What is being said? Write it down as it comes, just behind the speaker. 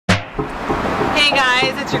Hey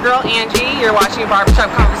guys, it's your girl Angie. You're watching Barbershop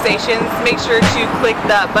Conversations. Make sure to click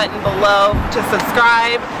the button below to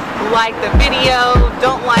subscribe, like the video.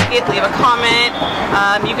 Don't like it, leave a comment.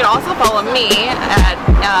 You can also follow me at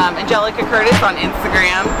Angelica Curtis on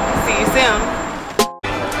Instagram. See you soon.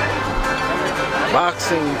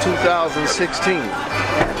 Boxing 2016.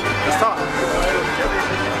 Let's talk.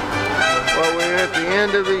 Well, we're at the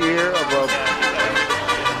end of the year of a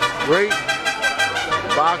great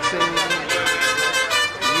boxing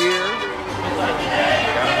year.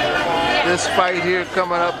 This fight here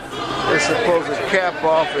coming up is supposed to cap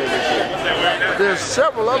off everything. There's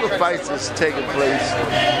several other fights that's taking place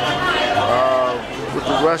with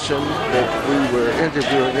the Russian that we were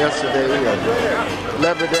interviewing yesterday.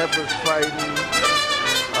 Lebedev is fighting.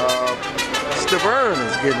 Stavern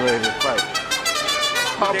is getting ready to fight.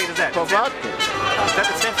 What date is that? Kovalev. Is that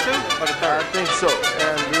the 10th too, or the 3rd? I think so.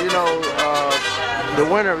 And you know, the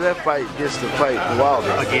winner of that fight gets to fight Wilder.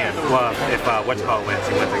 Again. Well, if what's-called wins,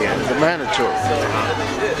 he wins again. It's a mandatory.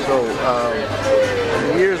 So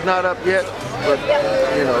the year's not up yet, but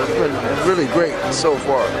you know, it's been really great so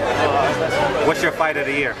far. What's your fight of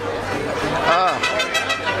the year?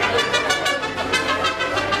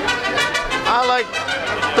 I like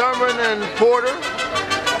Thurman and Porter,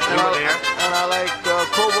 and I like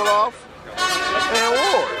Kovalev and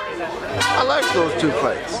Ward. I like those two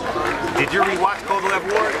fights. Did you rewatch Kovalev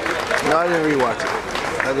Ward? No, I didn't rewatch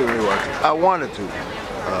it. I wanted to,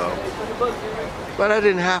 but I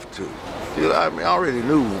didn't have to. I mean, I already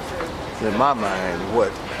knew in my mind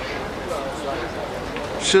what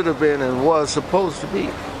should have been and was supposed to be.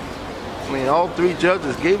 I mean, all three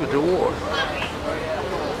judges gave it to Ward.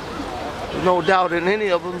 There's no doubt in any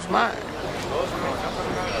of them's mind.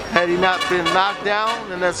 Had he not been knocked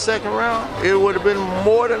down in that second round, it would have been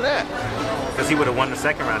more than that. Because he would have won the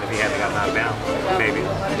second round if he hadn't got knocked down, maybe.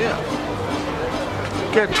 Yeah.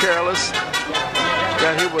 Get careless.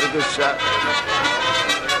 Got hit with a good shot.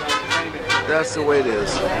 That's the way it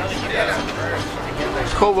is.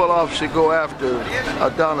 Kovalev should go after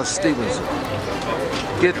Adonis Stevenson.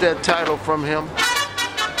 Get that title from him.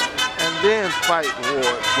 And then fight Ward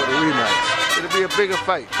for the rematch. It'll be a bigger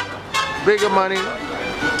fight. Bigger money.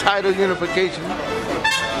 Title unification.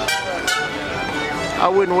 I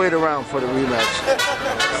wouldn't wait around for the rematch.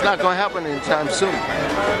 It's not going to happen anytime soon.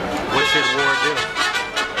 What should Ward do?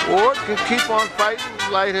 Ward can keep on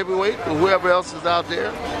fighting light heavyweight or whoever else is out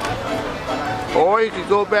there. Or he could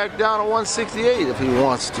go back down to 168 if he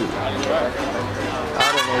wants to. I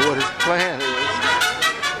don't know what his plan is.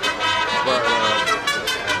 But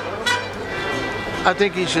I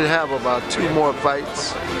think he should have about 2 more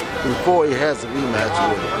fights before he has a rematch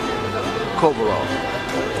with Kovalev.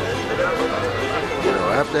 You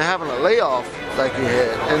know, after having a layoff like he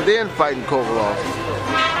had, and then fighting Kovalev,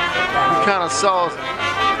 you kind of saw a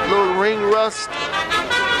little ring rust,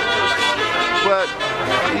 but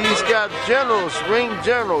he's got ring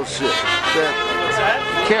generalship that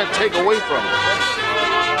you can't take away from him.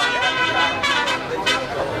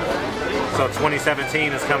 So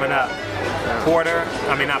 2017 is coming up.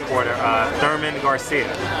 Thurman Garcia.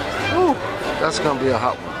 Ooh, that's going to be a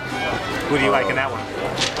hot one. Who do you like in that one?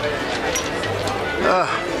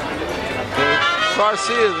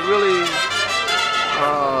 Garcia is really,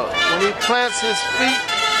 when he plants his feet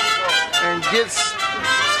and gets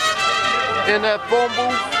in that phone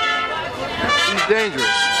booth, he's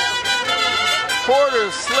dangerous. Porter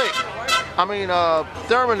is slick.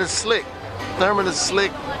 Thurman is slick. Thurman is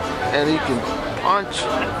slick, and he can punch.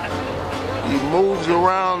 He moves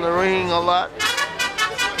around the ring a lot,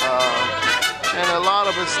 and a lot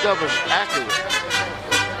of his stuff is accurate.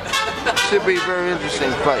 Should be a very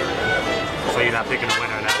interesting fight. So you're not picking a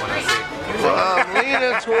winner in that one, I see. Well, I'm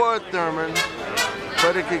leaning toward Thurman,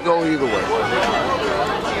 but it could go either way.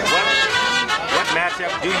 What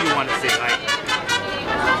matchup do you want to see? Like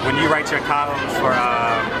when you write your columns for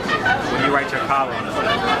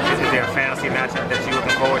is there a fantasy matchup that you're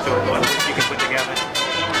looking forward to, or you can put together?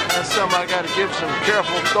 That's something I got to give some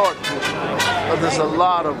careful thought to. But there's a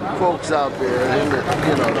lot of folks out there in the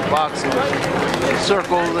boxing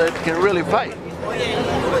circle that can really fight. A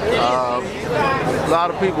lot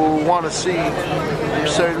of people who want to see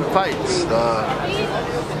certain fights.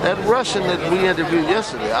 That Russian that we interviewed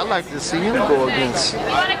yesterday, I'd like to see him go against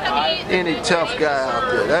any tough guy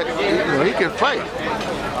out there. He can fight.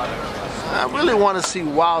 I really want to see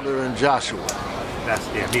Wilder and Joshua.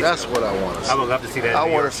 That's what I want to see. I would love to see that. I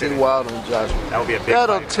want to see Wilder and Joshua. That would be a big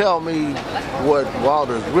That'll fight. tell me what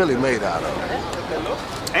Wilder's really made out of.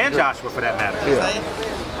 And Joshua, for that matter. Yeah.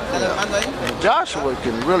 And Joshua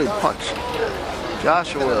can really punch.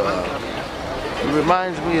 Joshua It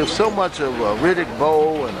reminds me of so much of Riddick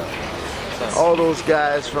Bowe and all those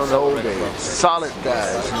guys from the old days. Solid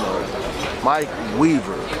guys, you know. Mike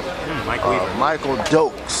Weaver, Michael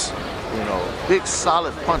Dokes, you know, big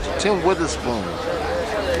solid puncher. Tim Witherspoon.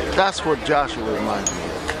 That's what Joshua reminds me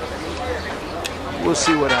of. We'll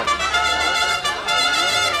see what happens.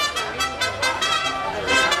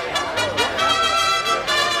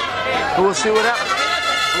 We'll see what happens.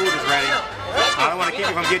 Food is ready. I don't want to keep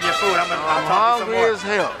you from getting your food. I'm hungry as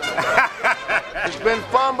hell. It's been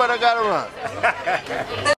fun, but I gotta run.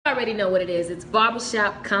 You already know what it is. It's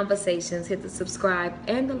Barbershop Conversations. Hit the subscribe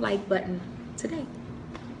and the like button today.